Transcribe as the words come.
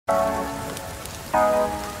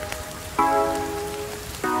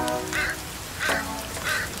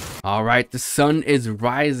All right, the sun is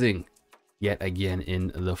rising yet again in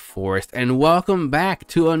the forest, and welcome back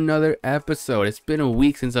to another episode. It's been a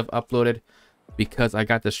week since I've uploaded because I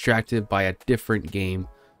got distracted by a different game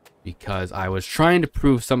because I was trying to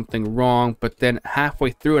prove something wrong, but then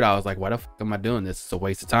halfway through it I was like, why the fuck am I doing this? It's a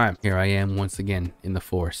waste of time. Here I am once again in the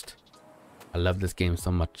forest. I love this game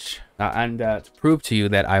so much. And to prove to you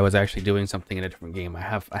that I was actually doing something in a different game, I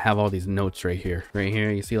have all these notes right here. Right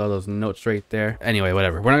here, you see all those notes right there? Anyway,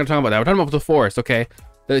 whatever. We're not gonna talk about that. We're talking about the forest, okay?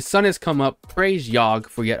 The sun has come up. Praise Yog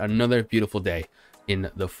for yet another beautiful day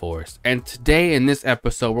in the forest. And today in this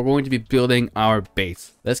episode, we're going to be building our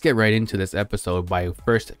base. Let's get right into this episode by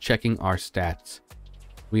first checking our stats.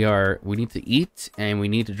 We need to eat and we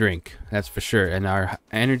need to drink. That's for sure. And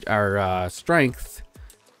our strength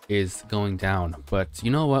is going down, but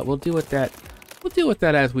you know what, we'll deal with that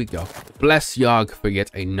as we go. Bless Yog for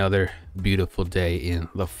yet another beautiful day in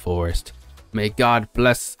the forest. May God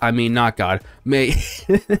bless, I mean not God, may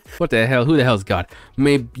what the hell, who the hell's God?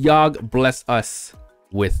 May Yog bless us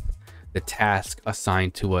with the task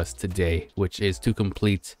assigned to us today, which is to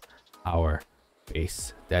complete our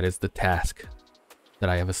base. That is the task that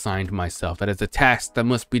I have assigned myself. That is the task that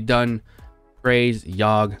must be done. Praise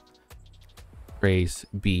Yog. Praise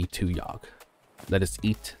be to Yog. Let us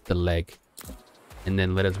eat the leg, and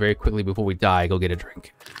then let us very quickly before we die go get a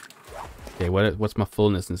drink. Okay, what's my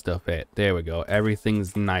fullness and stuff at? There we go.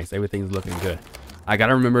 Everything's nice. Everything's looking good. I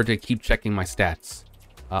gotta remember to keep checking my stats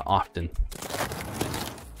often.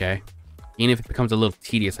 Okay, even if it becomes a little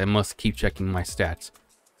tedious, I must keep checking my stats.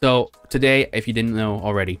 So today, if you didn't know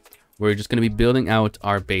already, we're just gonna be building out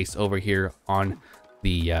our base over here on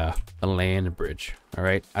the land bridge. All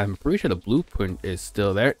right, I'm pretty sure the blueprint is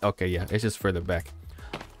still there. Okay, yeah, it's just further back,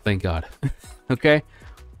 thank God. Okay,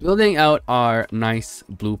 building out our nice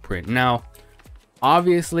blueprint. Now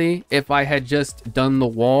obviously if I had just done the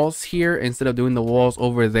walls here instead of doing the walls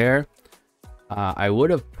over there, I would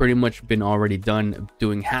have pretty much been already done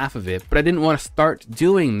doing half of it, but I didn't want to start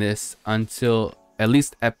doing this until at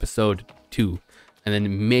least episode 2. And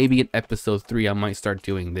then maybe in episode 3, I might start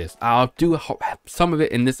doing this. I'll do some of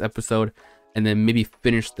it in this episode and then maybe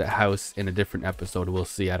finish the house in a different episode. We'll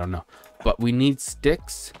see. I don't know. But we need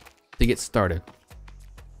sticks to get started.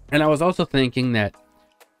 And I was also thinking that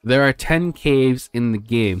there are 10 caves in the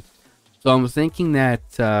game. So I'm thinking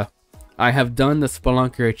that I have done the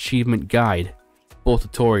Spelunker Achievement Guide full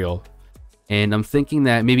tutorial. And I'm thinking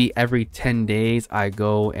that maybe every 10 days I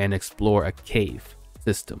go and explore a cave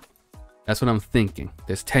system. That's what I'm thinking.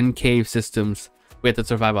 There's 10 cave systems. We have to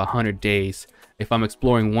survive 100 days. If I'm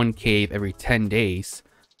exploring one cave every 10 days,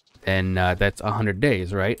 then that's 100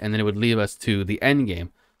 days, right? And then it would lead us to the end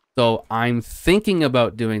game. So I'm thinking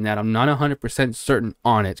about doing that. I'm not 100% certain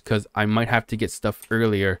on it because I might have to get stuff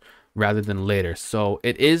earlier rather than later. So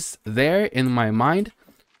it is there in my mind,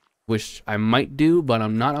 which I might do, but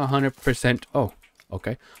I'm not 100%. Oh,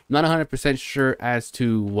 okay. I'm not 100% sure as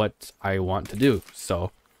to what I want to do.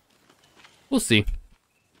 So we'll see.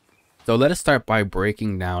 So let us start by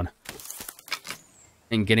breaking down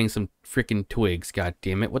and getting some freaking twigs. God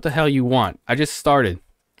damn it. What the hell you want? I just started.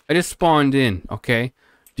 I just spawned in, okay?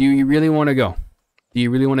 Do you really want to go? Do you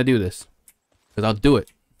really want to do this? Because I'll do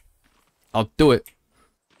it. I'll do it.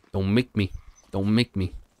 Don't make me. Don't make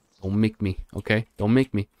me. Don't make me, okay? Don't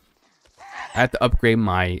make me. I have to upgrade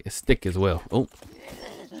my stick as well. Oh.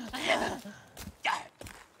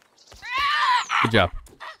 Good job.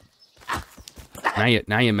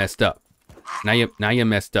 Now you messed up. Now you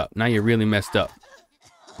messed up. Now you really messed up.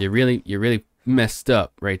 You really messed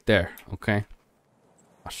up right there. Okay.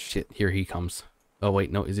 Oh shit! Here he comes. Oh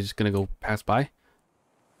wait, no. Is he just gonna go pass by?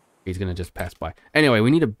 He's gonna just pass by. Anyway,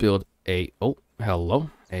 we need to build a. Oh, hello.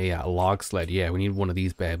 A log sled. Yeah, we need one of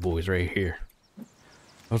these bad boys right here.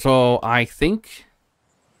 So I think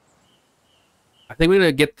we're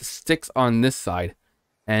gonna get the sticks on this side,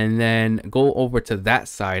 and then go over to that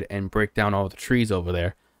side and break down all the trees over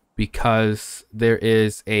there, because there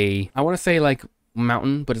is a, I want to say like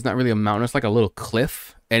mountain, but it's not really a mountain. It's like a little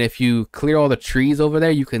cliff, and if you clear all the trees over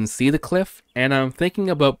there, you can see the cliff. And I'm thinking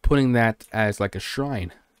about putting that as like a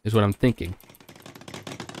shrine is what I'm thinking.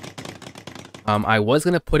 I was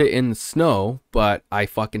gonna put it in the snow, but I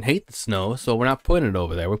fucking hate the snow, so we're not putting it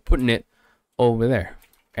over there. We're putting it over there.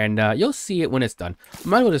 And you'll see it when it's done.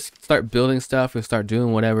 Might as well just start building stuff and start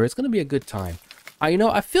doing whatever. It's gonna be a good time. You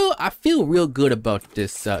know, I feel real good about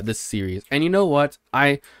this this series. And you know what?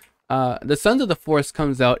 The Sons of the Forest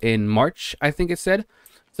comes out in March, I think it said.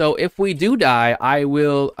 So if we do die, I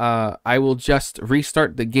will just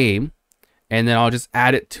restart the game, and then I'll just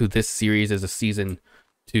add it to this series as a season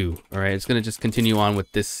 2. All right, it's gonna just continue on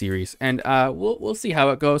with this series, and we'll see how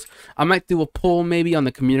it goes. I might do a poll maybe on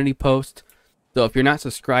the community post. So if you're not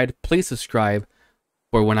subscribed, please subscribe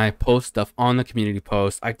for when I post stuff on the community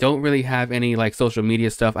post. I don't really have any like social media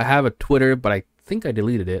stuff. I have a Twitter, but I think I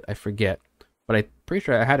deleted it. I forget, but I'm pretty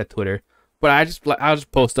sure I had a Twitter. But I'll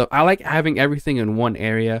just post stuff. I like having everything in one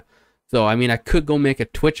area. So I mean, I could go make a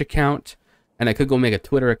Twitch account, and I could go make a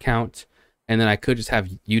Twitter account, and then I could just have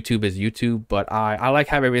YouTube as YouTube. But I like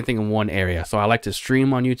having everything in one area. So I like to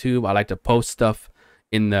stream on YouTube. I like to post stuff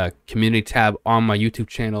in the community tab on my YouTube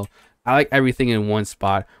channel. I like everything in one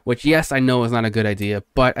spot, which yes, I know is not a good idea,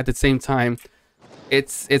 but at the same time,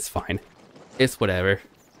 it's fine. It's whatever.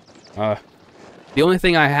 The only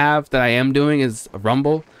thing I have that I am doing is a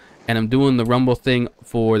Rumble, and I'm doing the Rumble thing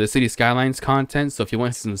for the City Skylines content. So if you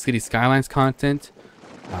want some City Skylines content,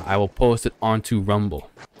 I will post it onto Rumble.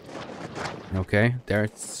 Okay, there,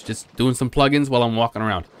 it's just doing some plugins while I'm walking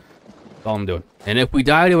around. That's all I'm doing. And if we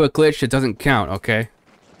die to a glitch, it doesn't count, okay?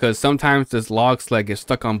 Because sometimes this log sled gets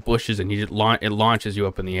stuck on bushes and it launches you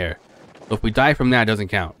up in the air. So if we die from that, it doesn't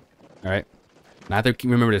count. Alright? And I have to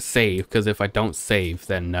remember to save, because if I don't save,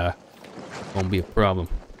 then it won't be a problem.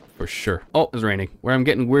 For sure. Oh, it's raining. Where I'm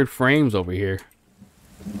getting weird frames over here.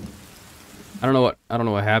 I don't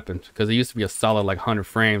know what happened. Because it used to be a solid like 100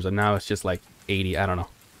 frames, and now it's just like 80. I don't know.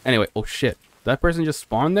 Anyway, oh shit. That person just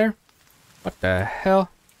spawned there? What the hell?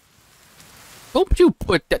 Don't you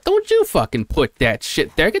fucking put that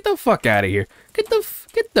shit there. Get the fuck out of here.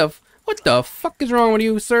 What the fuck is wrong with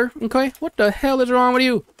you, sir? Okay? What the hell is wrong with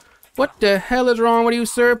you? What the hell is wrong with you,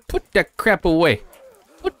 sir? Put that crap away.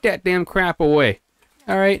 Put that damn crap away.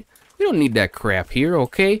 Alright? We don't need that crap here,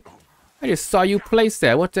 okay? I just saw you place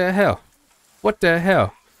that. What the hell? What the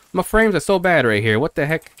hell? My frames are so bad right here. What the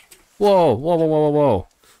heck? Whoa, whoa, whoa, whoa, whoa.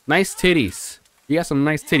 Nice titties. You got some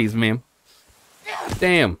nice titties, ma'am.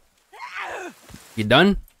 Damn. You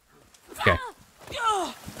done? Okay.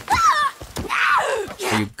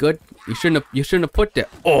 Are you good? You shouldn't have put that.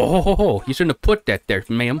 Oh, you shouldn't have put that there,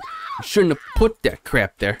 ma'am. You shouldn't have put that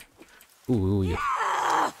crap there. Ooh, you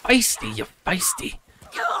feisty, you feisty.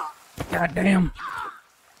 God damn.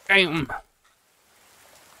 Damn.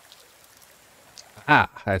 Ah,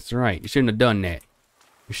 that's right. You shouldn't have done that.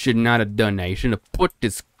 You should not have done that. You shouldn't have put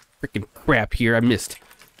this freaking crap here. I missed.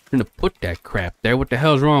 You shouldn't have put that crap there. What the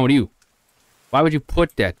hell's wrong with you? Why would you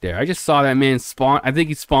put that there? I just saw that man spawn. I think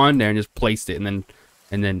he spawned there and just placed it, and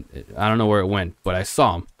then I don't know where it went, but I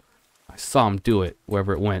saw him. I saw him do it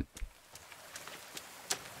wherever it went.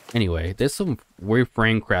 Anyway, there's some weird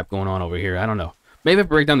frame crap going on over here. I don't know. Maybe if I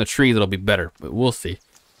break down the trees, it'll be better, but we'll see.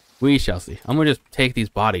 We shall see. I'm gonna just take these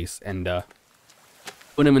bodies and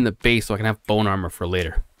put them in the base so I can have bone armor for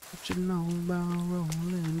later. What you know about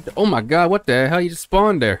rolling? Oh my god! What the hell? You just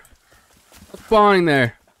spawned there. What's spawning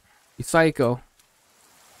there? You psycho.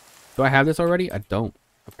 Do I have this already? I don't,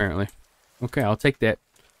 apparently. Okay, I'll take that.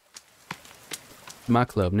 My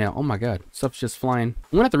club now. Oh my god, stuff's just flying.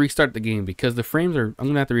 I'm gonna have to restart the game because the frames are. I'm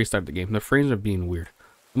gonna have to restart the game. The frames are being weird.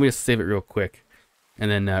 Let me just save it real quick and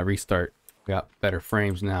then restart. We got better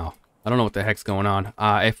frames now. I don't know what the heck's going on.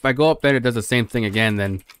 If I go up there, it does the same thing again.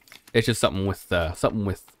 Then it's just something with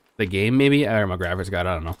the game, maybe, or my graphics card.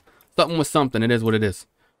 I don't know. Something with something. It is what it is.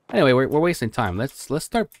 Anyway, we're wasting time. Let's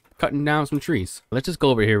start cutting down some trees. Let's just go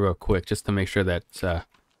over here real quick just to make sure that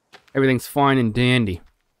everything's fine and dandy.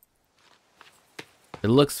 It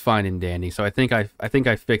looks fine and dandy. So I think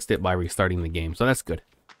I fixed it by restarting the game. So that's good.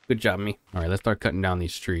 Good job, me. All right, let's start cutting down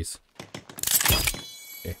these trees.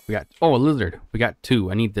 Okay, we got a lizard. We got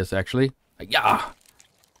 2. I need this actually. Yeah.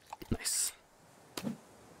 Nice. I'm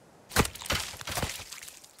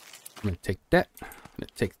gonna take that. I'm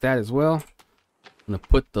gonna take that as well. I'm gonna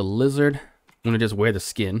put the lizard. I'm gonna just wear the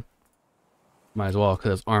skin. Might as well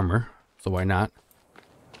because it's armor. So why not?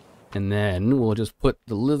 And then we'll just put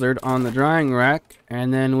the lizard on the drying rack.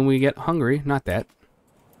 And then when we get hungry, not that.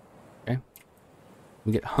 Okay. When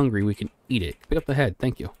we get hungry, we can eat it. Pick up the head.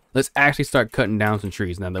 Thank you. Let's actually start cutting down some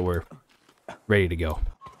trees now that we're ready to go.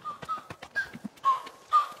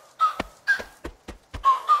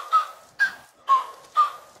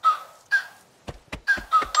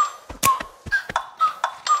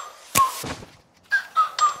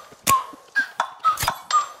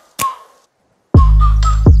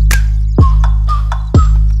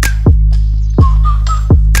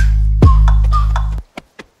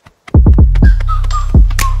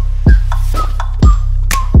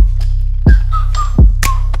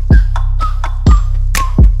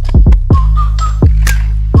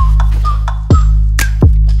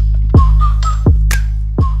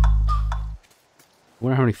 I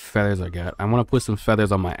wonder how many feathers I got. I want to put some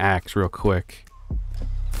feathers on my axe real quick.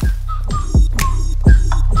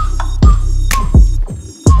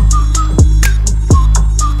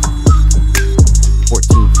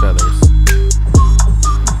 Feathers.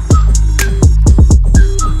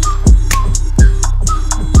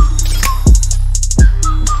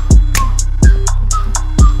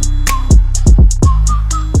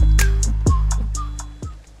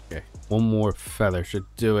 Okay, one more feather should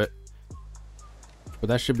do it. But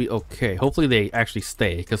that should be okay. Hopefully they actually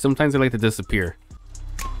stay, because sometimes they like to disappear.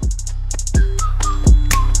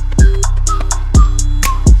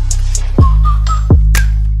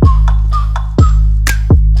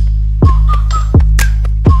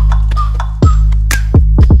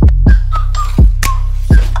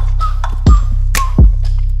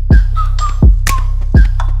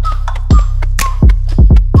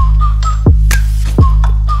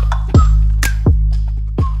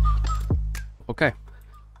 Okay,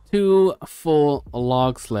 2 full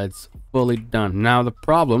log sleds fully done. Now the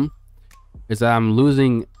problem is that I'm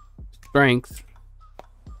losing strength.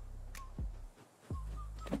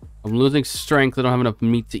 I'm losing strength. I don't have enough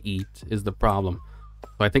meat to eat is the problem.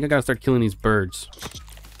 So I think I gotta start killing these birds.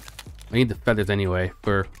 I need the feathers anyway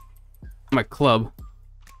for my club.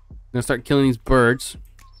 I'm gonna start killing these birds,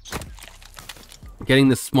 getting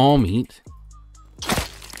the small meat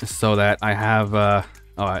so that I have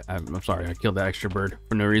I'm sorry, I killed that extra bird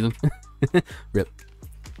for no reason. Rip.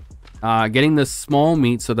 Getting the small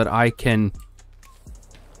meat so that I can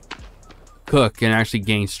cook and actually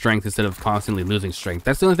gain strength instead of constantly losing strength.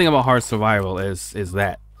 That's the only thing about hard survival is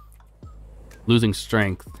that losing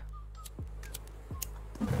strength.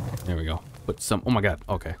 There we go. Put some. Oh my god.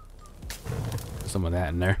 Okay. Put some of that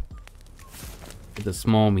in there. Get the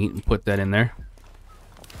small meat and put that in there.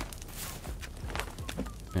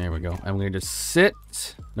 There we go. I'm gonna just sit.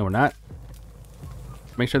 No, we're not.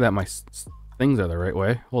 Make sure that my things are the right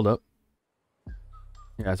way. Hold up.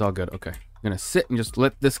 Yeah, it's all good. Okay. I'm gonna sit and just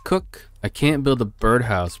let this cook. I can't build a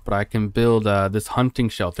birdhouse, but I can build this hunting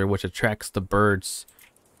shelter, which attracts the birds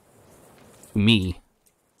to me.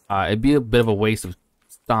 It'd be a bit of a waste of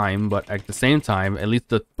time, but at the same time, at least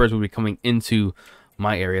the birds will be coming into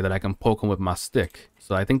my area that I can poke them with my stick.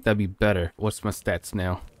 So I think that'd be better. What's my stats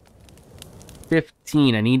now?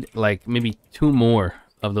 15. I need like maybe 2 more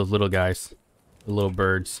of those little guys, the little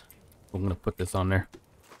birds. I'm gonna put this on there.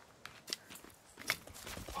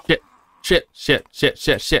 Shit.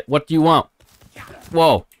 What do you want?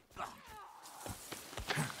 Whoa.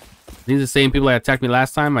 These are the same people that attacked me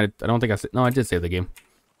last time. I don't think I said. No, I did save the game.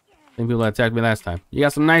 Same people that attacked me last time. You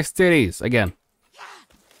got some nice titties again.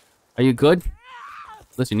 Are you good?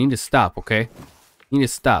 Listen, you need to stop, okay? You need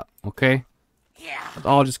to stop, okay? Let's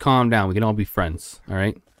all just calm down. We can all be friends, all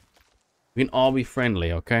right? We can all be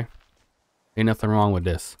friendly, okay? Ain't nothing wrong with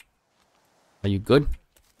this. Are you good?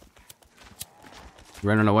 You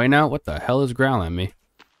running away now? What the hell is growling at me?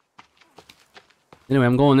 Anyway,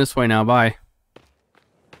 I'm going this way now. Bye.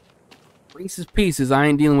 Reese's Pieces. I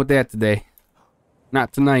ain't dealing with that today.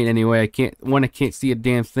 Not tonight, anyway. I can't. 1, I can't see a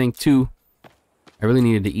damn thing. 2, I really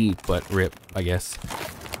needed to eat, but rip, I guess.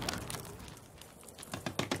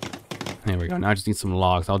 There we go. Now I just need some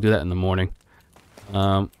logs. I'll do that in the morning. Do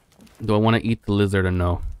I want to eat the lizard or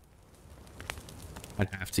no? I'd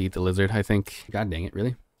have to eat the lizard, I think. God dang it,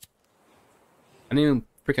 really? I didn't even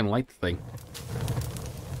freaking like the thing.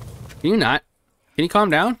 Can you not? Can you calm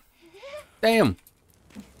down? Damn.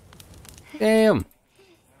 Damn. What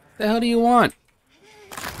the hell do you want?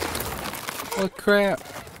 What crap?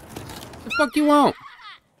 What the fuck you want?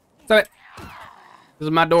 Stop it. This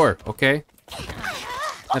is my door, okay?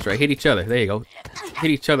 That's right, hit each other. There you go.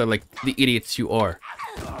 Hit each other like the idiots you are.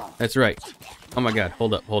 That's right. Oh my god,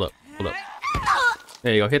 hold up.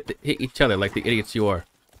 There you go, hit each other like the idiots you are.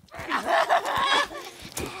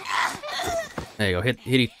 There you go,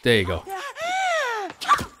 there you go.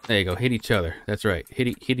 There you go, hit each other. That's right, hit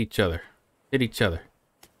each other. Hit each other.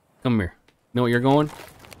 Come here. Know where you're going?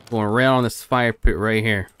 Going right on this fire pit right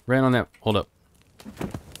here. Right on that, hold up.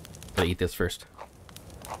 Gotta eat this first.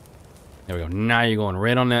 There we go. Now you're going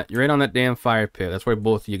right on that. You're right on that damn fire pit. That's where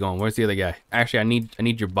both of you going. Where's the other guy? Actually, I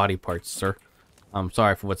need your body parts, sir. I'm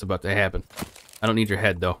sorry for what's about to happen. I don't need your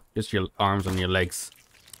head though. Just your arms and your legs.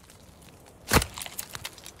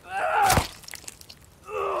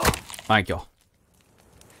 Thank y'all.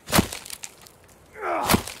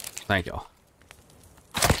 Thank y'all.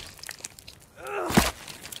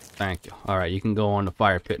 Thank you. All right, you can go on the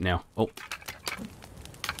fire pit now. Oh.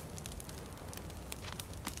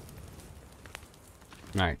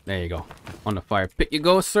 Alright, there you go. On the fire pit you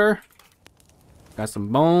go, sir. Got some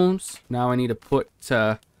bones. Now I need to put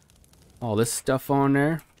all this stuff on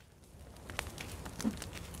there.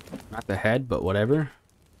 Not the head, but whatever.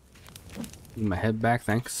 Need my head back,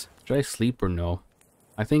 thanks. Should I sleep or no?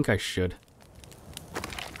 I think I should.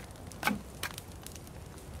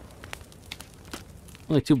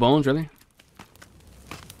 Only 2 bones, really?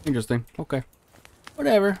 Interesting. Okay.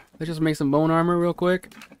 Whatever. Let's just make some bone armor real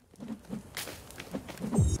quick.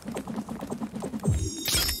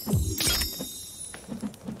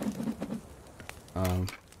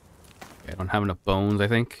 I don't have enough bones, I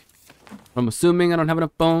think. I'm assuming I don't have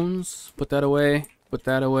enough bones. Put that away. Put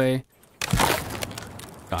that away.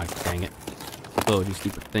 God dang it. Oh, you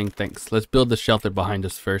stupid thing. Thanks. Let's build the shelter behind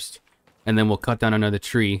us first. And then we'll cut down another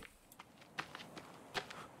tree.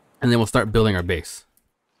 And then we'll start building our base.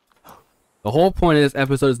 The whole point of this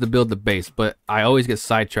episode is to build the base, but I always get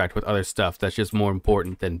sidetracked with other stuff that's just more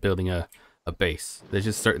important than building a base. There's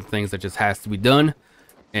just certain things that just has to be done.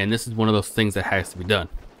 And this is one of those things that has to be done.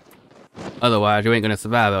 Otherwise, you ain't gonna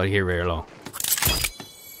survive out here very long.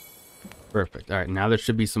 Perfect. All right, now there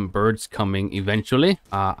should be some birds coming eventually.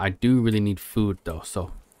 I do really need food though,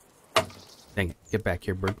 so dang it. Get back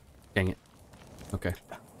here, bird. Dang it. Okay.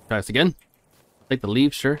 Try this again. Take the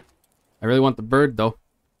leaves, sure. I really want the bird though.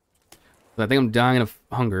 I think I'm dying of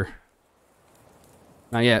hunger.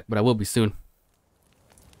 Not yet, but I will be soon.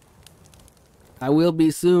 I will be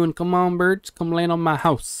soon. Come on, birds. Come land on my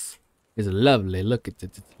house. It's lovely. Look at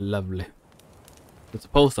it. It's lovely. They're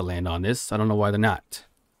supposed to land on this. I don't know why they're not.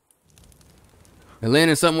 They're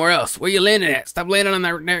landing somewhere else. Where you landing at? Stop landing on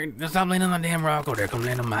that. Stop landing on the damn rock over there. Come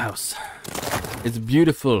land on my house. It's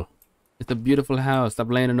beautiful. It's a beautiful house.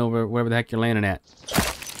 Stop landing over wherever the heck you're landing at.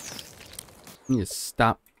 You need to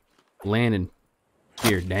stop landing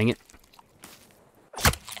here. Dang it.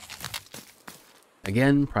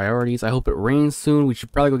 Again, priorities. I hope it rains soon. We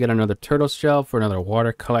should probably go get another turtle shell for another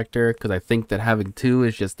water collector, because I think that having 2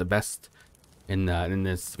 is just the best in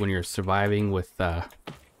this when you're surviving with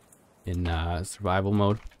in survival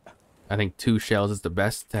mode. I think 2 shells is the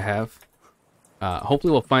best to have.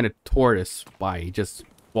 Hopefully we'll find a tortoise by just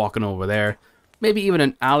walking over there. Maybe even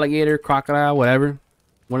an alligator, crocodile, whatever.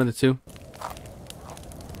 One of the 2.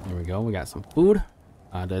 There we go. We got some food.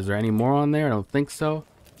 Is there any more on there? I don't think so.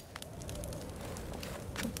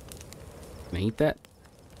 Can I eat that?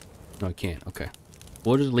 No, I can't. Okay.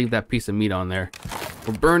 We'll just leave that piece of meat on there.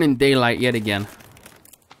 We're burning daylight yet again.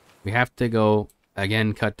 We have to go,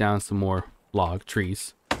 again, cut down some more log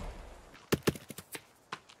trees.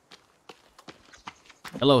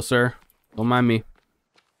 Hello, sir. Don't mind me.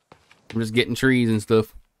 I'm just getting trees and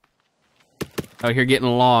stuff. Out here getting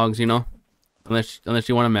logs, you know? Unless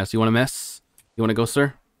you want to mess. You want to mess? You want to go,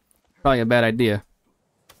 sir? Probably a bad idea.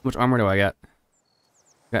 How much armor do I got?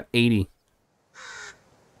 I got 80.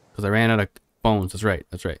 Because I ran out of bones. That's right.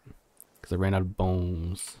 That's right. Because I ran out of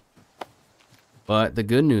bones. But the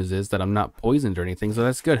good news is that I'm not poisoned or anything, so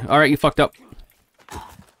that's good. Alright, you fucked up.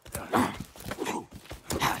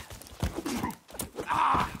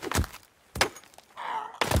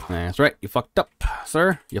 That's right. You fucked up,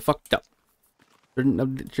 sir. You fucked up.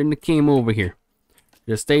 Shouldn't have came over here.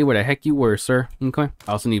 Just stay where the heck you were, sir. Okay.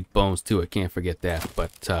 I also need bones too. I can't forget that.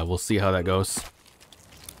 But we'll see how that goes.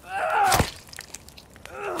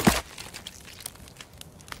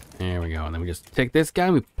 There we go. And then we just take this guy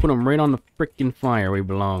and we put him right on the freaking fire where he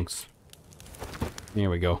belongs. There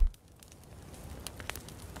we go.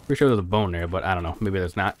 Pretty sure there's a bone there, but I don't know. Maybe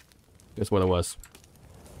there's not. Guess where there was.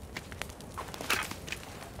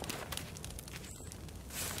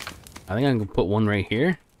 I think I can put one right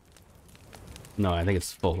here. No, I think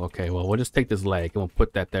it's full. Okay, well, we'll just take this leg and we'll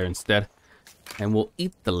put that there instead. And we'll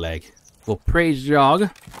eat the leg. We'll praise Yog.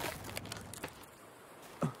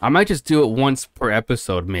 I might just do it once per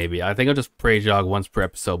episode, maybe. I think I'll just praise Yog once per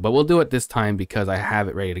episode. But we'll do it this time because I have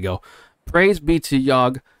it ready to go. Praise be to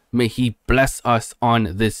Yog. May he bless us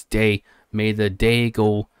on this day. May the day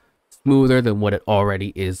go smoother than what it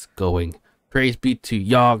already is going. Praise be to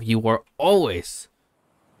Yog. You are always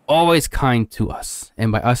kind to us.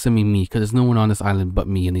 And by us, I mean me, because there's no one on this island but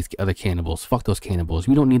me and these other cannibals. Fuck those cannibals.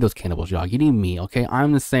 We don't need those cannibals, Yog. You need me, okay?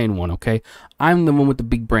 I'm the sane one, okay? I'm the one with the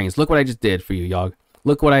big brains. Look what I just did for you, Yog.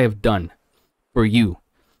 Look what I have done for you.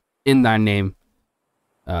 In thy name,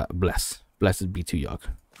 bless. Blessed be to Yog.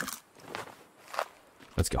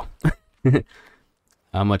 Let's go.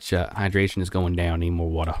 How much hydration is going down? Need more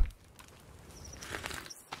water.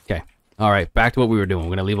 Okay. All right. Back to what we were doing.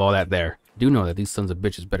 We're going to leave all that there. I do know that these sons of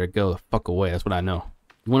bitches better go the fuck away. That's what I know.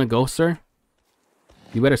 You want to go, sir?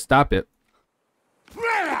 You better stop it.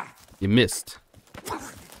 You missed.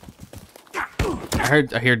 I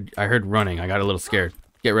heard running. I got a little scared.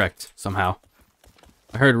 Get wrecked somehow.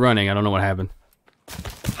 I heard running. I don't know what happened.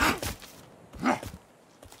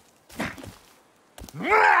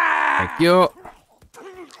 Thank you.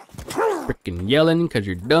 freaking yelling because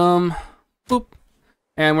you're dumb. Boop.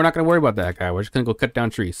 And we're not going to worry about that guy. We're just going to go cut down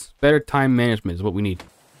trees. Better time management is what we need.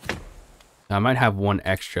 Now, I might have one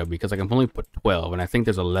extra because I can only put 12. And I think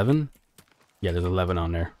there's 11. Yeah, there's 11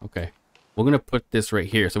 on there. Okay. We're going to put this right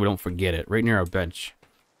here so we don't forget it. Right near our bench.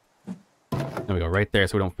 There we go. Right there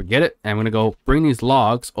so we don't forget it. And I'm going to go bring these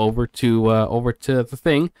logs over to the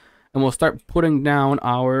thing. And we'll start putting down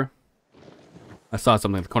our... I saw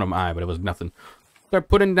something in the corner of my eye, but it was nothing. Start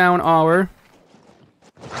putting down our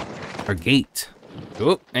gate.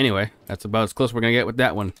 Oh, anyway, that's about as close we're gonna get with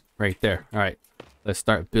that one right there. All right, let's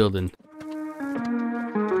start building.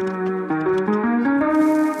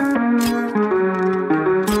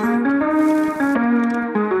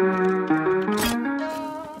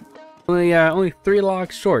 Only 3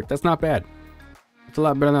 logs short. That's not bad. It's a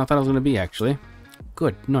lot better than I thought it was gonna be, actually.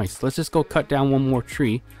 Good, nice. Let's just go cut down one more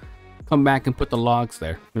tree. Come back and put the logs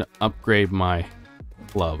there. I'm gonna upgrade my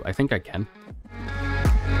glove. I think I can.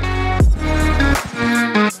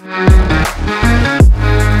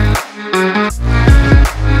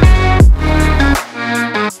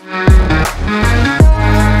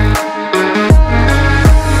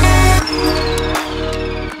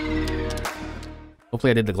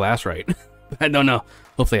 Hopefully I did the glass right. I don't know.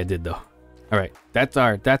 Hopefully I did though. All right, that's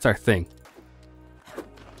our thing.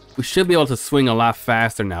 We should be able to swing a lot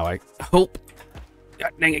faster now. I hope.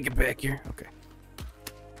 God dang it, get back here. Okay.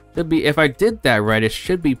 Should be, if I did that right, it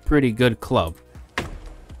should be pretty good club.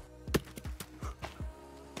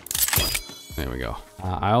 There we go.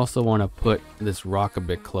 I also want to put this rock a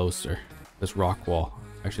bit closer. This rock wall,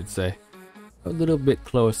 I should say. A little bit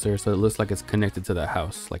closer so it looks like it's connected to the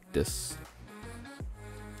house, like this.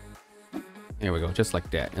 There we go, just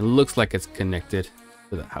like that. It looks like it's connected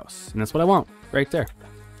to the house. And that's what I want, right there.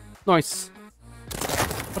 Nice.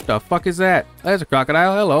 What the fuck is that? There's a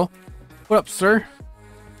crocodile. Hello. What up, sir?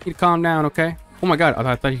 You need to calm down, okay? Oh my god,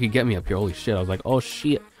 I thought you could get me up here. Holy shit. I was like, oh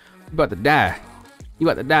shit. You about to die. You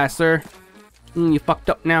about to die, sir. You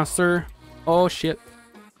fucked up now, sir. Oh shit.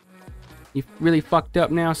 You really fucked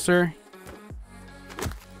up now, sir.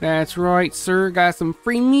 That's right, sir. Got some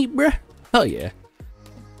free meat, bruh. Hell yeah.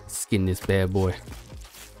 Skin this bad boy.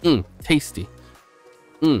 Tasty.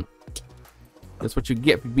 That's what you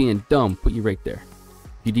get for being dumb. Put you right there.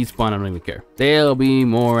 If you despawn, I don't even care. There'll be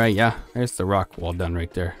more. Yeah, there's the rock wall done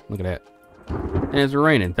right there. Look at that. And it's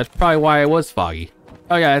raining. That's probably why it was foggy.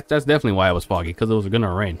 Oh yeah, that's definitely why it was foggy, because it was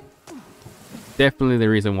gonna rain. Definitely the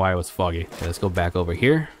reason why it was foggy. Okay, let's go back over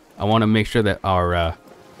here. I want to make sure that our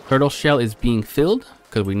turtle shell is being filled,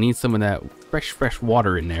 because we need some of that fresh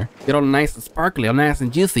water in there. Get all nice and sparkly, all nice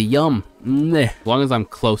and juicy. Yum. As long as I'm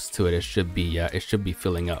close to it, it should be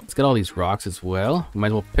filling up. Let's get all these rocks as well. We might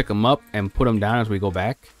as well pick them up and put them down as we go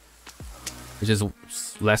back. There's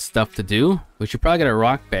just less stuff to do. We should probably get a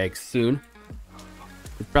rock bag soon.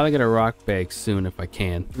 We'll probably get a rock bag soon if I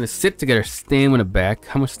can. I'm gonna sit to get our stamina back.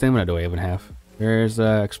 How much stamina do I even have? There's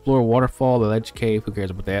explore waterfall, the ledge cave. Who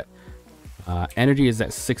cares about that? Energy is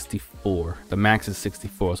at 64. The max is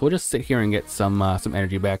 64. So we'll just sit here and get some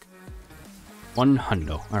energy back.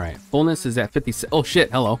 100. All right. Fullness is at 56. Oh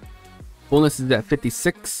shit. Hello. Fullness is at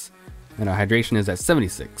 56, and our hydration is at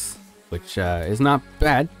 76, which is not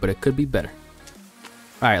bad, but it could be better.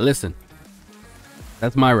 All right. Listen.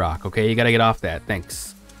 That's my rock. Okay. You gotta get off that.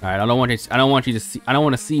 Thanks. All right. I don't want you to see. I don't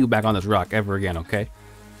want to see you back on this rock ever again. Okay.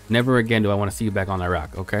 Never again do I want to see you back on that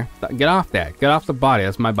rock. Okay. Get off that. Get off the body.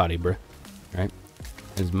 That's my body, bro. Right,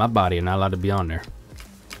 it's my body and not allowed to be on there.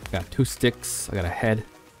 Got 2 sticks. I got a head.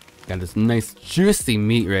 Got this nice juicy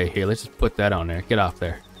meat right here. Let's just put that on there. Get off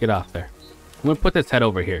there. Get off there. I'm gonna put this head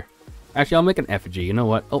over here. Actually, I'll make an effigy. You know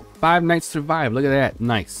what? Oh, 5 nights survived. Look at that.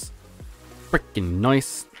 Nice. Freaking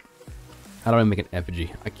nice. How do I make an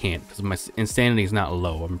effigy? I can't because my insanity is not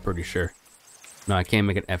low. I'm pretty sure. No, I can't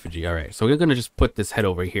make an effigy. All right, so we're gonna just put this head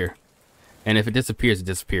over here, and if it disappears, it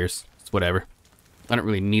disappears. It's whatever. I don't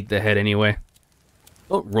really need the head anyway.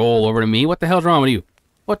 Don't roll over to me. What the hell's wrong with you?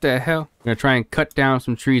 What the hell? I'm gonna try and cut down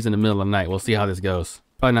some trees in the middle of the night. We'll see how this goes.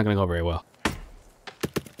 Probably not gonna go very well.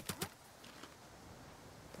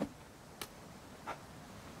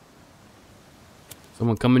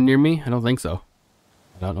 Someone coming near me? I don't think so.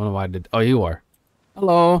 I don't know why I did. Oh, you are.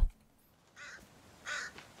 Hello.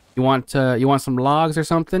 You want some logs or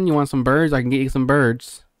something? You want some birds? I can get you some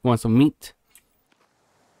birds. You want some meat?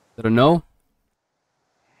 I don't know.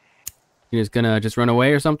 You're just gonna run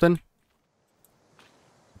away or something?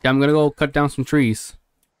 Okay, I'm gonna go cut down some trees.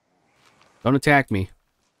 Don't attack me.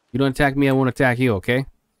 You don't attack me, I won't attack you, okay?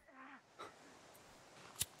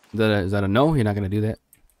 Is that a no? You're not gonna do that?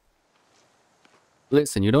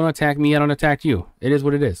 Listen, you don't attack me, I don't attack you. It is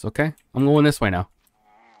what it is, okay? I'm going this way now.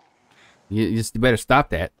 You just better stop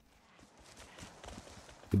that.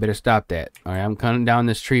 You better stop that. All right, I'm cutting down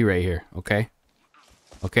this tree right here. Okay.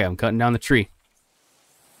 Okay, I'm cutting down the tree.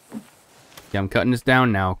 Okay, I'm cutting this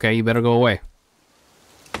down now. Okay, you better go away.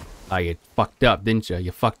 Ah, you fucked up, didn't you?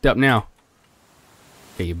 You fucked up now.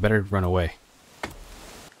 Okay, you better run away.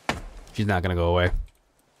 She's not gonna go away.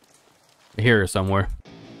 I hear her somewhere.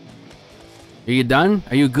 Are you done?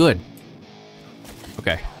 Are you good?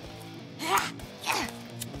 Okay.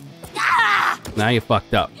 Now you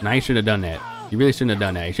fucked up. Now you should have done that. You really shouldn't have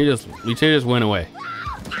done that. You should just went away.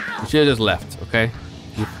 You should have just left, okay?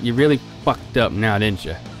 You really fucked up now, didn't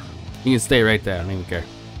you? You can stay right there. I don't even care.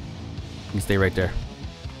 You can stay right there.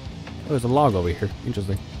 Oh, there's a log over here.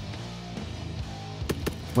 Interesting.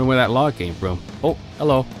 Wonder where that log came from. Oh,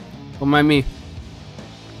 hello. Don't mind me.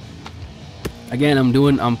 Again,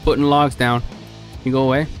 I'm putting logs down. You go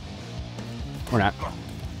away? Or not?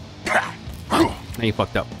 Now you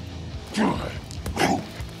fucked up.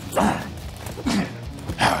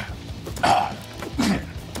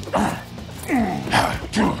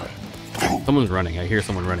 Someone's running. I hear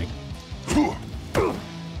someone running.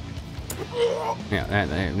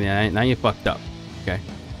 Yeah, now you fucked up. Okay.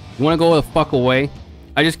 You wanna go the fuck away?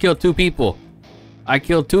 I just killed 2 people. I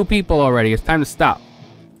killed 2 people already. It's time to stop.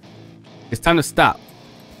 It's time to stop.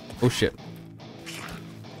 Oh shit.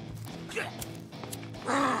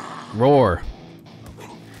 Roar.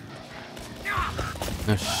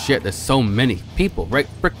 Oh shit, there's so many people right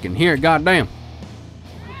frickin' here. Goddamn.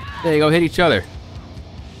 There you go, hit each other.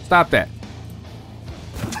 Stop that.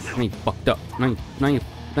 Now you fucked up. Now you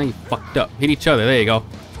fucked up. Hit each other. There you go.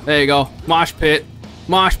 There you go. Mosh pit.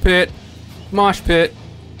 Mosh pit. Mosh pit.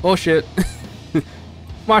 Oh shit.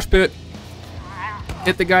 Mosh pit.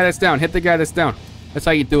 Hit the guy that's down. Hit the guy that's down. That's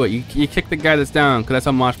how you do it. You kick the guy that's down, because that's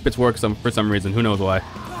how mosh pits work for some reason. Who knows why.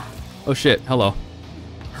 Oh shit. Hello.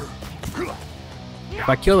 If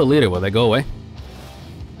I kill the leader, will they go away?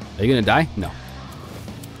 Are you gonna die? No.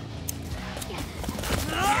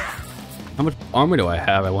 How much armor do I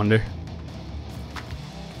have, I wonder?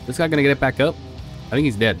 This guy gonna get it back up? I think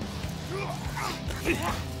he's dead.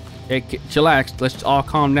 Hey, chillax. Let's all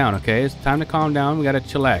calm down, okay? It's time to calm down. We gotta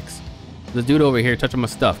chillax. This dude over here touching my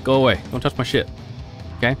stuff. Go away. Don't touch my shit.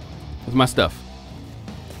 Okay? What's my stuff?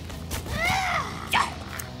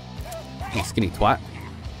 You skinny twat.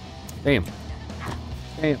 Damn.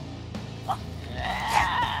 Damn.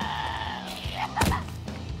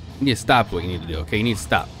 You need to stop what you need to do, okay? You need to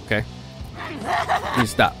stop, okay? You need to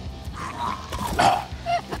stop.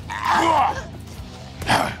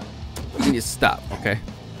 You need to stop, okay?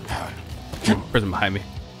 There's a prison behind me.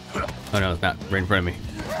 Oh no, it's not. Right in front of me.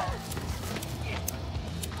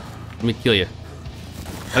 Let me kill you.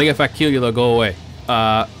 I think if I kill you, they'll go away.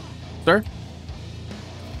 Sir?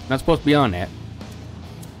 Not supposed to be on that.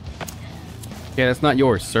 Okay, that's not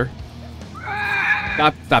yours, sir.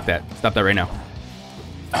 Stop that. Stop that right now.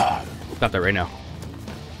 Stop that right now.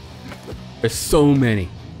 There's so many.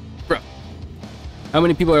 Bro. How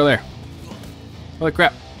many people are there? Holy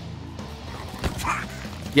crap.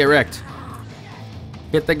 Get wrecked.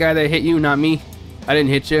 Hit the guy that hit you, not me. I didn't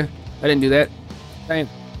hit you. I didn't do that. I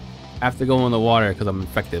have to go in the water because I'm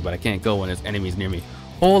infected, but I can't go when there's enemies near me.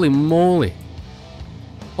 Holy moly.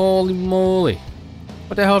 Holy moly.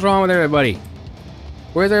 What the hell's wrong with everybody?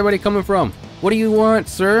 Where's everybody coming from? What do you want,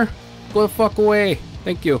 sir? Go the fuck away.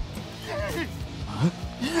 Thank you.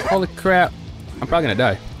 Holy crap. I'm probably gonna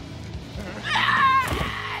die.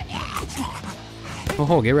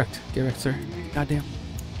 Oh, get wrecked. Get wrecked, sir. Goddamn.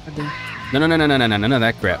 Goddamn. No. None of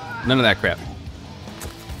that crap. None of that crap.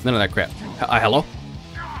 None of that crap. Hello?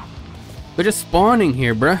 They're just spawning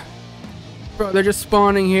here, bruh. Bro, they're just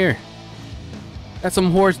spawning here. That's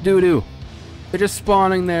some horse doo-doo. They're just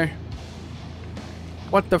spawning there.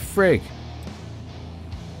 What the frig?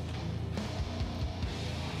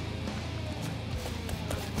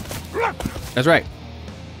 That's right.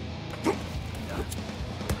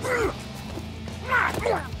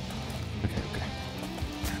 Okay.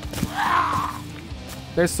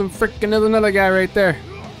 There's some freaking another guy right there.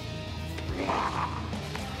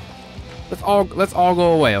 Let's all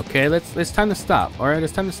go away, okay? It's time to stop. All right,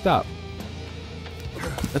 it's time to stop.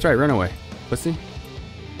 That's right, run away, pussy.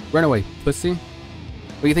 Run away, pussy.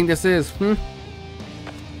 What do you think this is? I'm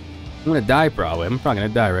gonna die probably. I'm probably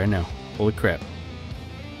gonna die right now. Holy crap.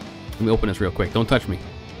 Let me open this real quick. Don't touch me.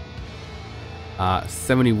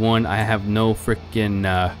 71. I have no freaking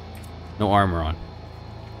no armor on.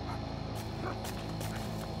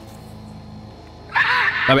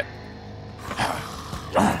 Stop it.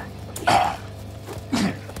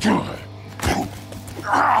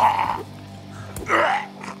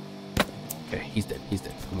 Okay, he's dead. He's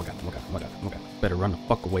dead. Oh my god. Oh my god. Oh my god. run the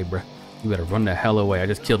fuck away, bruh. You better run the hell away. I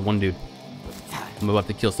just killed one dude. I'm about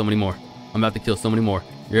to kill so many more. I'm about to kill so many more.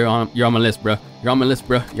 You're on my list, bruh. You're on my list,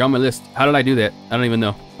 bruh. You're on my list. How did I do that? I don't even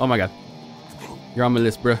know. Oh my god. You're on my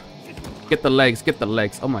list, bruh. Get the legs. Get the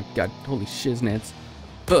legs. Oh my god. Holy shiznets.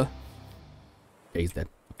 Okay, he's dead.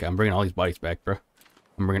 Okay, I'm bringing all these bodies back, bruh.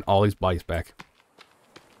 I'm bringing all these bodies back.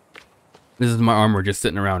 This is my armor just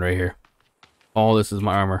sitting around right here. All this is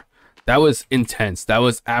my armor. That was intense. That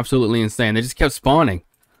was absolutely insane. They just kept spawning.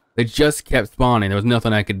 They just kept spawning. There was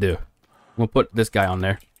nothing I could do. I'm gonna put this guy on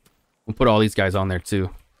there. We'll put all these guys on there too.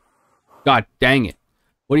 God dang it.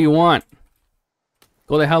 What do you want?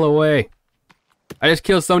 Go the hell away. I just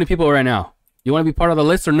killed so many people right now. You want to be part of the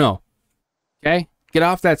list or no? Okay? Get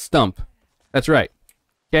off that stump. That's right.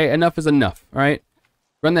 Okay? Enough is enough. Alright?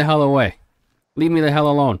 Run the hell away. Leave me the hell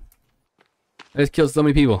alone. I just killed so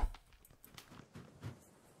many people.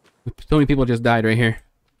 So many people just died right here.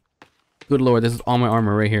 Good lord, this is all my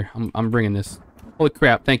armor right here. I'm bringing this. Holy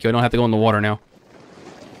crap, thank you. I don't have to go in the water now.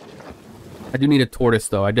 I do need a tortoise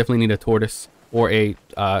though. I definitely need a tortoise or a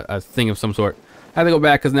thing of some sort. I have to go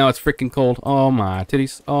back because now it's freaking cold. Oh my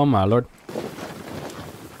titties. Oh my lord.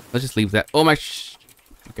 Let's just leave that. Oh my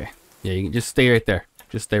okay. Yeah, you can just stay right there.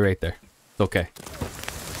 Just stay right there. It's okay.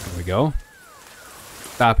 There we go.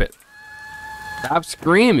 Stop it. Stop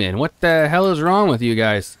screaming. What the hell is wrong with you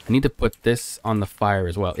guys? I need to put this on the fire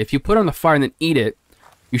as well. If you put it on the fire and then eat it,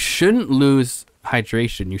 you shouldn't lose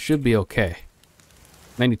hydration. You should be okay.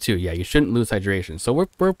 92. Yeah, you shouldn't lose hydration. So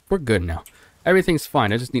we're good now. Everything's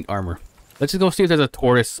fine. I just need armor. Let's just go see if there's a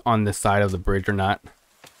tortoise on this side of the bridge or not.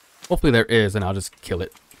 Hopefully there is, and I'll just kill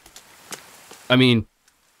it. I mean,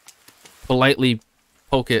 politely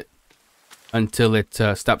poke it until it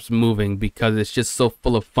stops moving because it's just so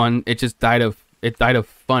full of fun. It just died of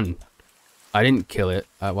fun. I didn't kill it.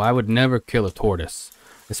 Well, I would never kill a tortoise,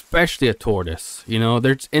 especially a tortoise. You know,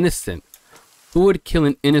 they're innocent. Who would kill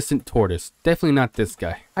an innocent tortoise? Definitely not this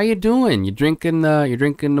guy. How you doing? You drinking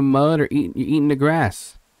the mud or eating the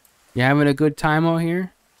grass? You having a good time out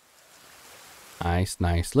here? Nice,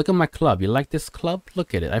 nice. Look at my club. You like this club?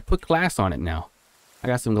 Look at it. I put glass on it now. I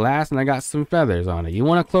got some glass and I got some feathers on it. You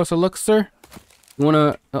want a closer look, sir? You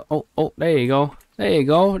want to? Oh, there you go. There you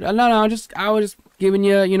go. No, I was just giving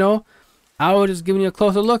you, you know, I was just giving you a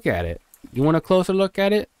closer look at it. You want a closer look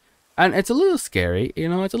at it? And it's a little scary, you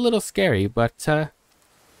know, it's a little scary, but,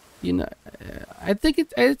 you know, I think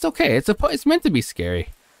it's okay. It's meant to be scary.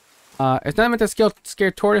 It's not meant to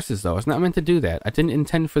scare tortoises, though. It's not meant to do that. I didn't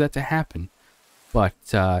intend for that to happen. But,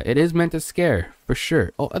 it is meant to scare, for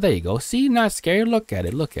sure. Oh, there you go. See, not scary. Look at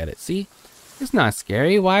it. Look at it. See? It's not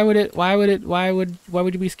scary. Why would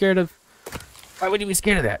you be scared of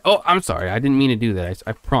that? Oh, I'm sorry. I didn't mean to do that.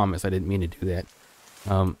 I promise I didn't mean to do that.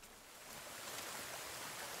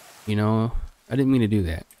 You know, I didn't mean to do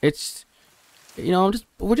that. It's, you know,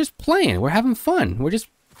 we're just playing. We're having fun. We're just...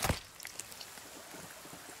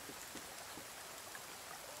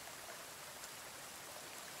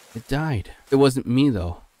 It died. It wasn't me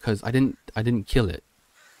though, because I didn't kill it.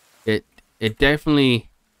 It definitely...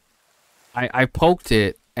 I poked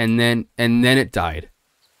it and then it died.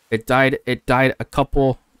 It died a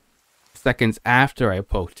couple seconds after I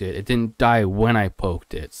poked it. It didn't die when I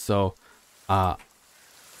poked it. So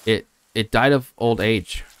it died of old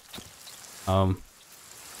age. We're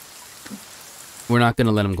not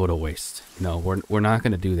gonna let him go to waste. No, we're not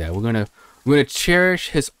gonna do that. We're gonna cherish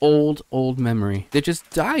his old memory. It just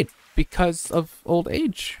died because of old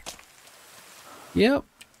age. Yep.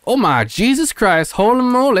 Oh my Jesus Christ, holy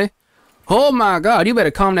moly. Oh my God, you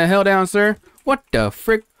better calm the hell down, sir. What the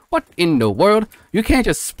frick? What in the world? You can't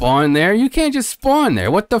just spawn there. You can't just spawn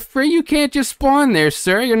there. What the frick? You can't just spawn there,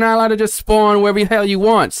 sir. You're not allowed to just spawn wherever the hell you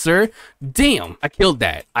want, sir. Damn, I killed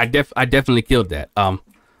that. I definitely killed that.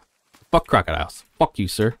 Fuck crocodiles. Fuck you,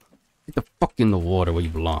 sir. Get the fuck in the water where you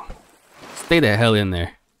belong. Stay the hell in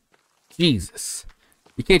there. Jesus.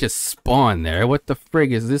 You can't just spawn there. What the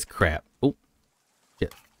frig is this crap? Oh,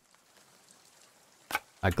 shit.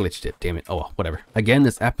 I glitched it, damn it. Oh, well, whatever. Again,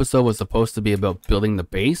 this episode was supposed to be about building the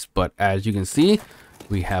base, but as you can see,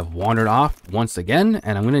 we have wandered off once again,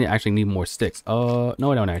 and I'm gonna actually need more sticks. No,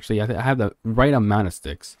 I don't actually. I have the right amount of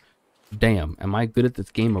sticks. Damn, am I good at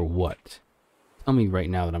this game or what? Tell me right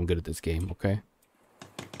now that I'm good at this game, okay?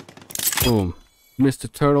 Boom.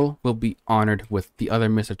 Mr. Turtle will be honored with the other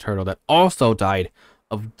Mr. Turtle that also died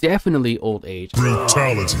of definitely old age.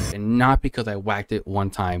 Brutality. And not because I whacked it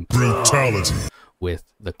one time. Brutality. With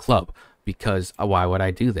the club, because why would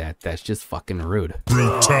I do that? That's just fucking rude.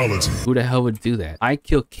 Brutality. Who the hell would do that? I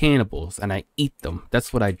kill cannibals and I eat them.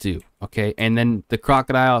 That's what I do. Okay, and then the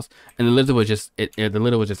crocodiles and the lizard was just the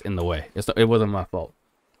lizard was just in the way. It wasn't my fault.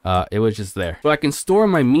 It was just there. So I can store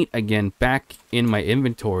my meat again back in my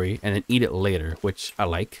inventory and then eat it later, which I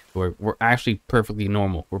like. We're actually perfectly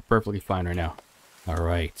normal. We're perfectly fine right now. All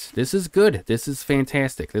right, this is good. This is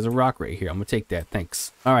fantastic. There's a rock right here. I'm gonna take that.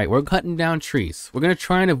 Thanks. All right, we're cutting down trees. We're gonna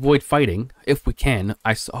try and avoid fighting if we can.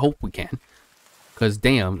 I hope we can, because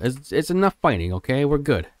damn, it's enough fighting. Okay, we're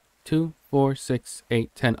good. 2, 4, 6,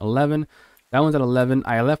 8, 10, 11. That one's at 11.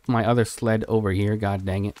 I left my other sled over here. God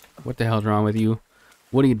dang it! What the hell's wrong with you?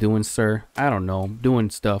 What are you doing, sir? I don't know. I'm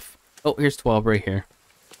doing stuff. Oh, here's 12 right here.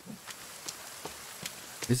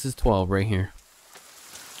 This is 12 right here.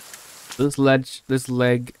 This what?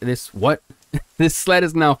 This sled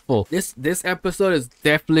is now full. This episode is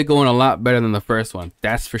definitely going a lot better than the first one.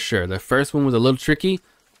 That's for sure. The first one was a little tricky.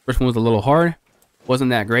 First one was a little hard.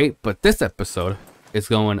 Wasn't that great, but this episode is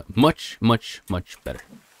going much, much, much better.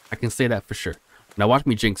 I can say that for sure. Now watch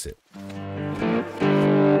me jinx it.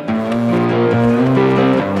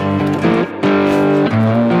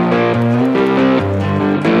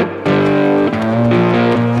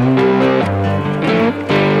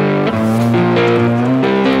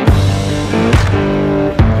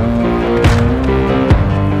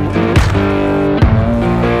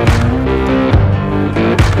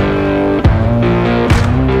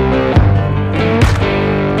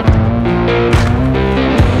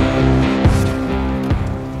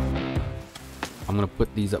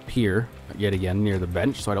 These up here yet again near the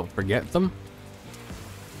bench so I don't forget them.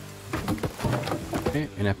 Okay,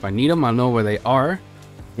 and if I need them, I'll know where they are. I'm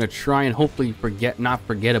gonna try and hopefully not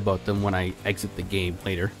forget about them when I exit the game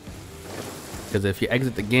later, because if you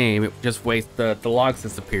exit the game, it just wastes the logs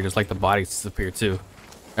disappear just like the bodies disappear too.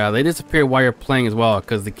 They disappear while you're playing as well,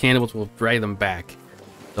 because the cannibals will drag them back,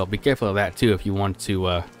 so be careful of that too if you want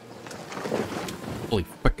to. Holy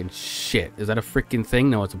freaking shit, is that a freaking thing?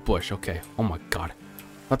 No, it's a bush. Okay, oh my god,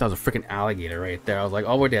 I thought that was a freaking alligator right there. I was like,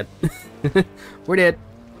 oh, we're dead. We're dead.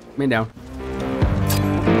 Man down.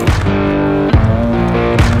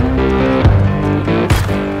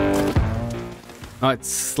 Oh,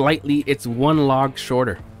 it's one log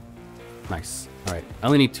shorter. Nice. All right, I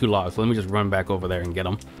only need 2 logs, so let me just run back over there and get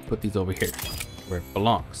them. Put these over here where it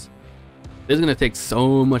belongs. This is gonna take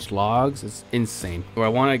so much logs, it's insane. So I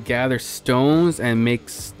want to gather stones and make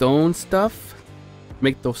stone stuff.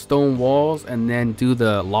 Make those stone walls and then do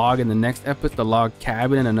the log in the next episode, the log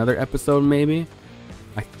cabin in another episode maybe.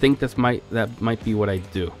 I think that might be what I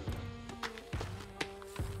do.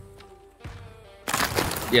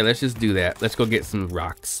 Yeah, let's just do that. Let's go get some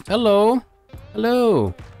rocks. Hello.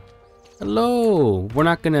 Hello. Hello. We're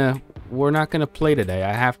not gonna play today.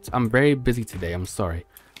 I'm very busy today. I'm sorry.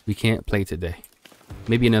 We can't play today.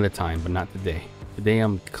 Maybe another time, but not today. Today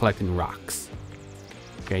I'm collecting rocks.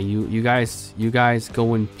 Okay, you guys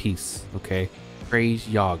go in peace, okay? Praise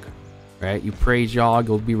Yog, right? You praise Yog,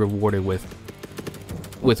 you'll be rewarded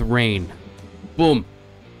with rain. Boom.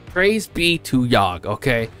 Praise be to Yog,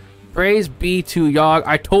 okay? Praise be to Yog.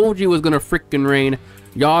 I told you it was gonna freaking rain.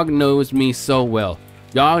 Yog knows me so well.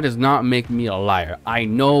 Yog does not make me a liar. I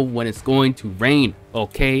know when it's going to rain,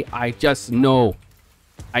 okay? I just know.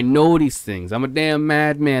 I know these things. I'm a damn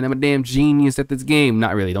madman. I'm a damn genius at this game.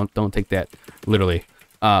 Not really. Don't take that literally.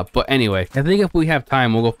 But anyway, I think if we have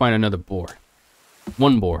time, we'll go find another boar.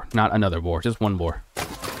 One boar, not another boar, just one boar.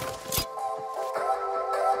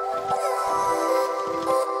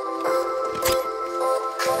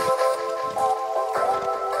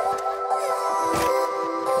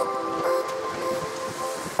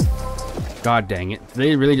 God dang it. Did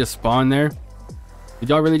they really just spawn there? Did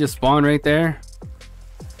y'all really just spawn right there?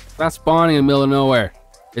 Stop spawning in the middle of nowhere.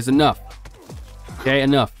 It's enough. Okay,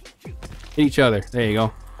 enough. Hit each other. There you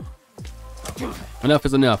go. Enough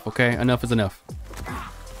is enough, okay? Enough is enough.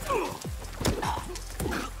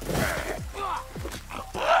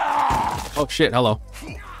 Oh shit, hello.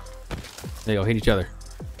 There you go, hit each other.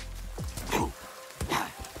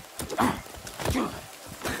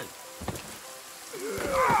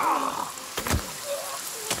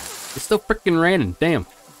 It's still freaking raining, damn.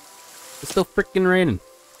 It's still freaking raining.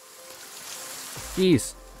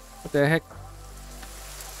 Jeez. What the heck?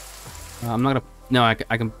 I'm not gonna... No, I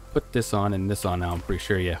can put this on and this on now, I'm pretty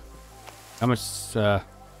sure, yeah. How much? Got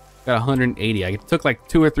 180. I took like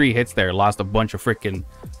 2 or 3 hits there. Lost a bunch of freaking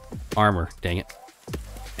armor. Dang it.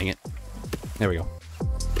 Dang it. There we go.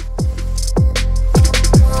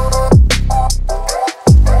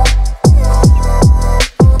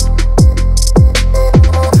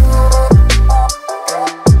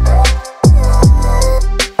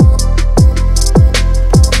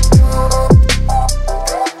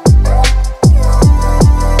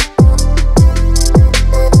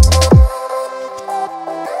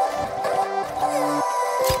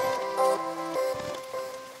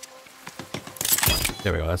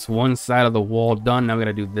 that's one side of the wall done. Now I'm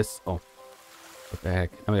gonna do this. Oh, what the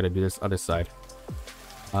heck? I'm gonna do this other side.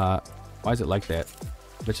 Why is it like that?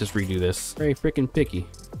 Let's just redo this. Very freaking picky.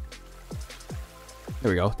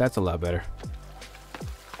 There we go. That's a lot better.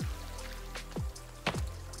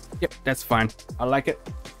 Yep, that's fine. I like it.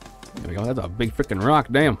 There we go. That's a big freaking rock.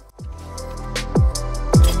 Damn.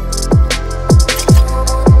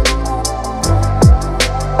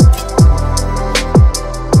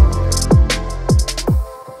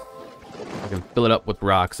 I can fill it up with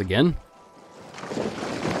rocks again.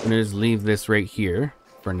 I'm gonna just leave this right here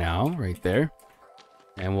for now, right there.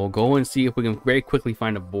 And we'll go and see if we can very quickly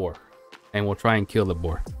find a boar. And we'll try and kill the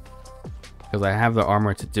boar. Because I have the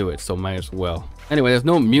armor to do it, so might as well. Anyway, there's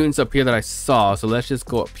no mutants up here that I saw, so let's just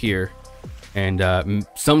go up here. And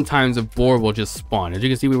sometimes a boar will just spawn. As you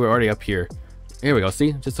can see, we were already up here. Here we go,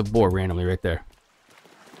 see? Just a boar randomly right there.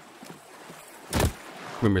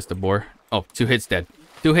 Remember, it's the boar. Oh, 2 hits dead.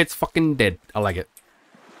 2 hits fucking dead. I like it.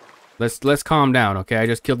 Let's calm down, okay? I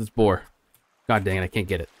just killed this boar. God dang it, I can't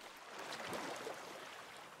get it.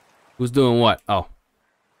 Who's doing what? Oh.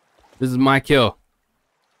 This is my kill.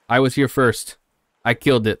 I was here first. I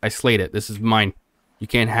killed it. I slayed it. This is mine. You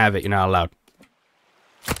can't have it. You're not allowed.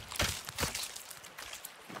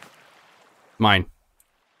 Mine.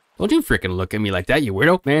 Don't you freaking look at me like that, you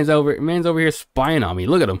weirdo. Man's over here spying on me.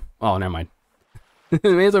 Look at him. Oh, never mind.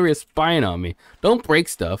 Man's over here spying on me. Don't break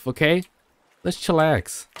stuff, okay? Let's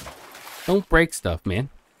chillax. Don't break stuff, man.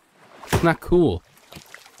 It's not cool.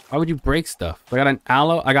 Why would you break stuff? I got an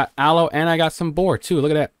aloe. I got aloe and I got some boar too.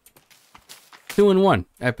 Look at that. 2-in-1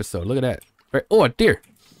 episode. Look at that. Right. Oh, a deer.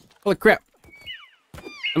 Holy crap.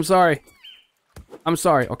 I'm sorry. I'm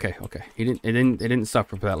sorry. Okay, okay. It didn't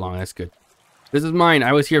suffer for that long. That's good. This is mine.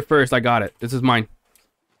 I was here first. I got it. This is mine.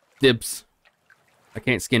 Dibs. I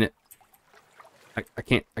can't skin it. I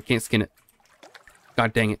can't skin it.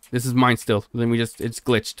 God dang it. This is mine still. Then it's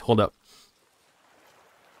glitched. Hold up.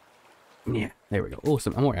 Yeah, there we go. Oh,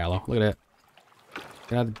 some more aloe. Look at that.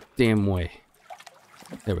 Get out of the damn way.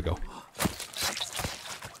 There we go.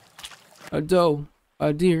 A doe,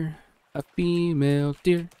 a deer, a female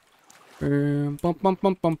deer. Bum bum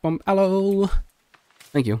bum bum bum. Aloe.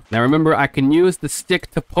 Thank you. Now remember, I can use the stick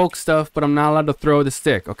to poke stuff, but I'm not allowed to throw the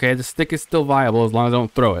stick. Okay, the stick is still viable as long as I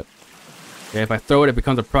don't throw it. Okay, if I throw it, it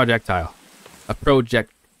becomes a projectile. A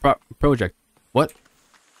project. What?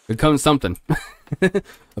 It becomes something.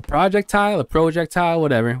 A projectile,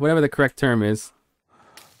 whatever the correct term is.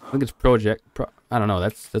 I think it's I don't know.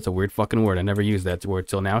 That's a weird fucking word. I never used that word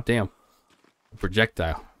till now. Damn.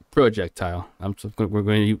 Projectile. We're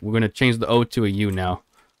gonna change the O to a U now.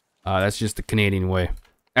 That's just the Canadian way.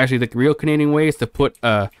 Actually, the real Canadian way is to put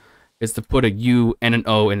a U and an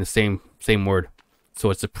O in the same word. So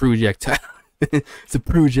it's a projectile. It's a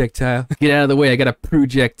projectile. Get out of the way. I got a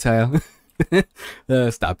projectile.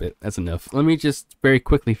 Stop it. That's enough. Let me just very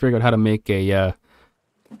quickly figure out how to make a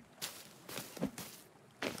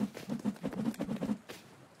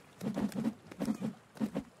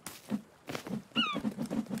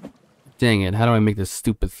dang it, how do I make this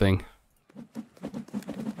stupid thing?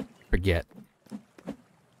 Forget.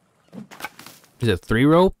 Is it 3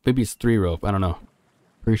 rope? Maybe it's 3 rope. I don't know.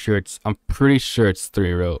 I'm pretty sure it's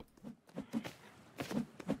 3 rope.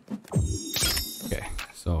 Okay,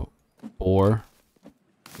 so 4,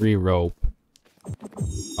 3 rope.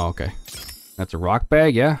 Oh, okay. That's a rock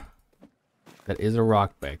bag, yeah? That is a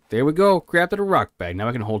rock bag. There we go. Crafted a rock bag. Now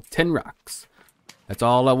I can hold 10 rocks. That's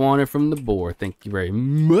all I wanted from the boar. Thank you very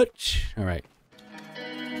much. All right.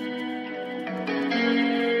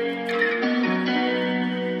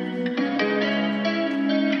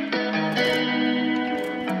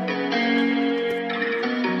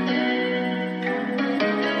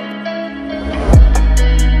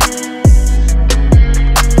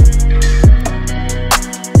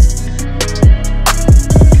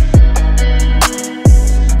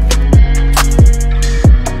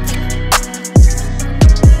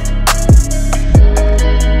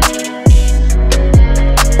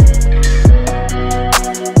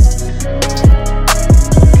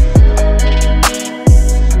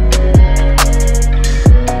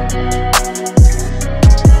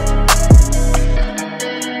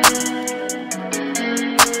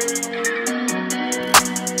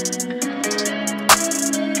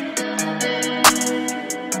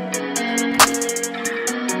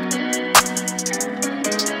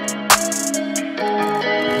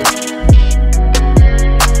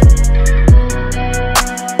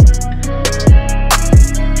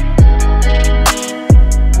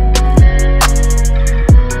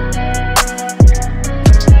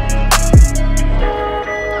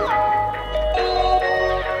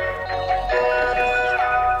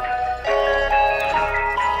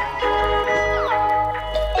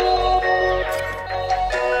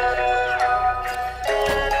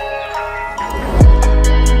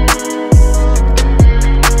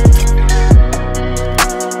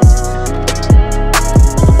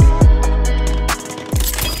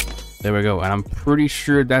 we go. And I'm pretty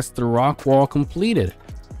sure that's the rock wall completed.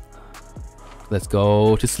 Let's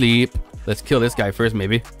go to sleep. Let's kill this guy first,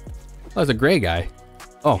 maybe. Oh, there's a gray guy.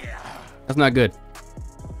 Oh, that's not good.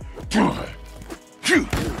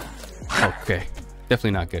 Okay,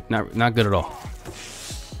 definitely not good. Not good at all.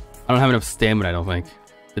 I don't have enough stamina, I don't think,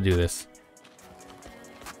 to do this.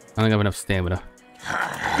 I don't have enough stamina.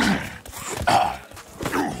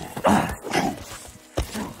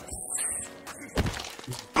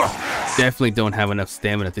 Definitely don't have enough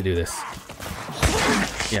stamina to do this.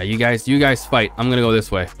 Yeah, you guys fight. I'm gonna go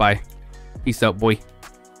this way. Bye. Peace out, boy.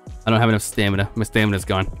 I don't have enough stamina. My stamina's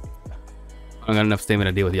gone. I don't got enough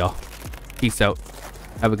stamina to deal with y'all. Peace out.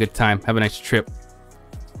 Have a good time. Have a nice trip.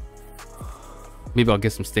 Maybe I'll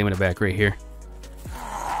get some stamina back right here.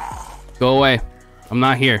 Go away. I'm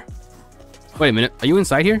not here. Wait a minute. Are you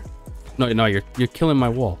inside here? No, you're killing my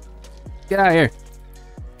wall. Get out of here.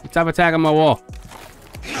 Stop attacking my wall.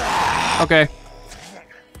 Okay.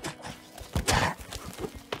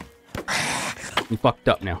 You fucked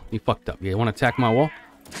up now. You fucked up. Yeah, you want to attack my wall?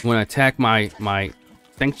 You want to attack my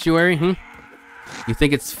sanctuary? You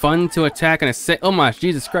think it's fun to attack oh my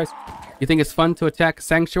Jesus Christ. You think it's fun to attack a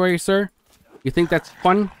sanctuary, sir? You think that's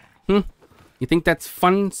fun? You think that's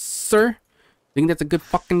fun, sir? You think that's a good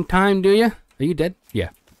fucking time, do you? Are you dead? Yeah.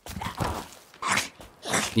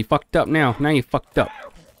 You fucked up now. Now you fucked up.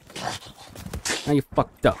 Now you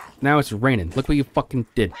fucked up. Now it's raining. Look what you fucking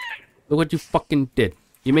did. Look what you fucking did.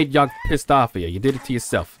 You made Yogg pissed off of you. You did it to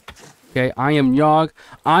yourself. Okay, I am Yogg.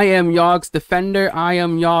 I am Yogg's defender. I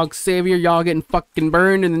am Yogg's savior. Y'all getting fucking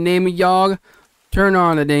burned in the name of Yogg. Turn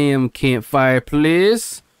on the damn campfire,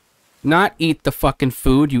 please. Not eat the fucking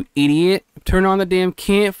food, you idiot. Turn on the damn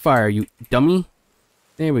campfire, you dummy.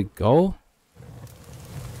 There we go.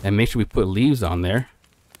 And make sure we put leaves on there.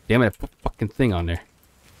 Damn it, I put fucking thing on there.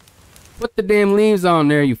 Put the damn leaves on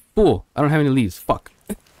there, you fool. I don't have any leaves. Fuck.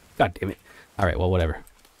 God damn it. Alright, well, whatever.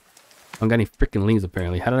 I don't got any freaking leaves,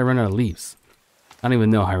 apparently. How did I run out of leaves? I don't even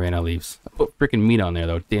know how I ran out of leaves. I put freaking meat on there,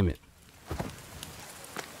 though. Damn it.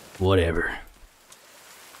 Whatever.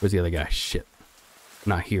 Where's the other guy? Shit.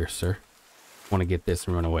 Not here, sir. I want to get this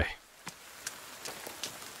and run away.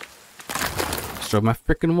 Destroy my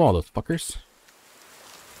freaking wall, those fuckers.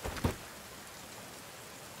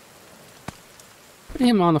 Put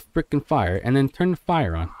him on the freaking fire and then turn the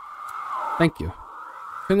fire on. Thank you.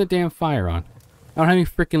 Turn the damn fire on. I don't have any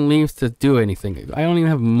freaking leaves to do anything. I don't even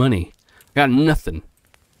have money. I got nothing.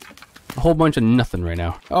 A whole bunch of nothing right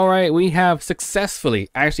now. Alright, we have successfully...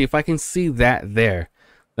 Actually, if I can see that there,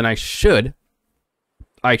 then I should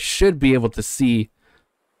be able to see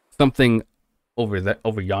something over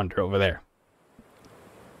yonder, over there.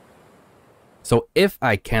 So if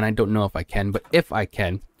I can, I don't know if I can, but if I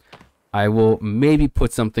can, I will maybe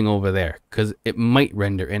put something over there, because it might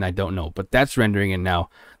render in, I don't know, but that's rendering in now.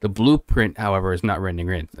 The blueprint, however, is not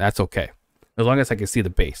rendering in. That's okay, as long as I can see the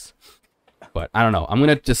base. But I don't know. I'm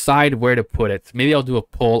going to decide where to put it. Maybe I'll do a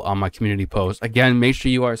poll on my community post. Again, make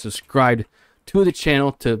sure you are subscribed to the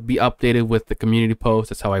channel to be updated with the community post.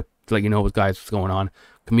 That's how I let you know what guys what's going on.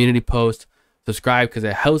 Community post, subscribe, because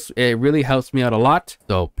it really helps me out a lot.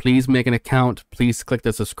 So please make an account. Please click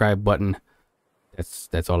the subscribe button.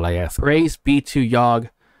 That's all I ask. Praise be to Yogg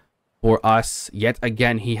for us. Yet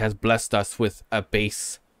again, he has blessed us with a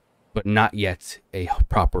base, but not yet a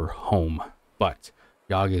proper home. But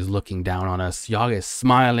Yogg is looking down on us. Yogg is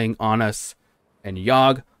smiling on us, and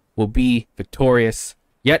Yogg will be victorious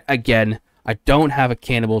yet again. I don't have a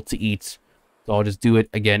cannibal to eat, so I'll just do it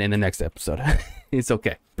again in the next episode. It's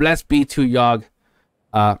okay. Blessed be to Yogg.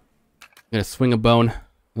 I'm gonna swing a bone.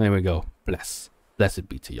 There we go. Blessed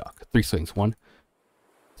be to Yogg. 3 swings. 1,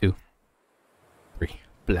 2, 3.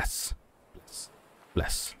 Bless.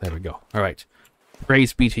 There we go. All right.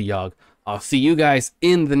 Praise be to Yogg. I'll see you guys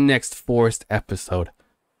in the next forest episode.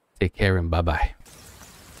 Take care and bye-bye.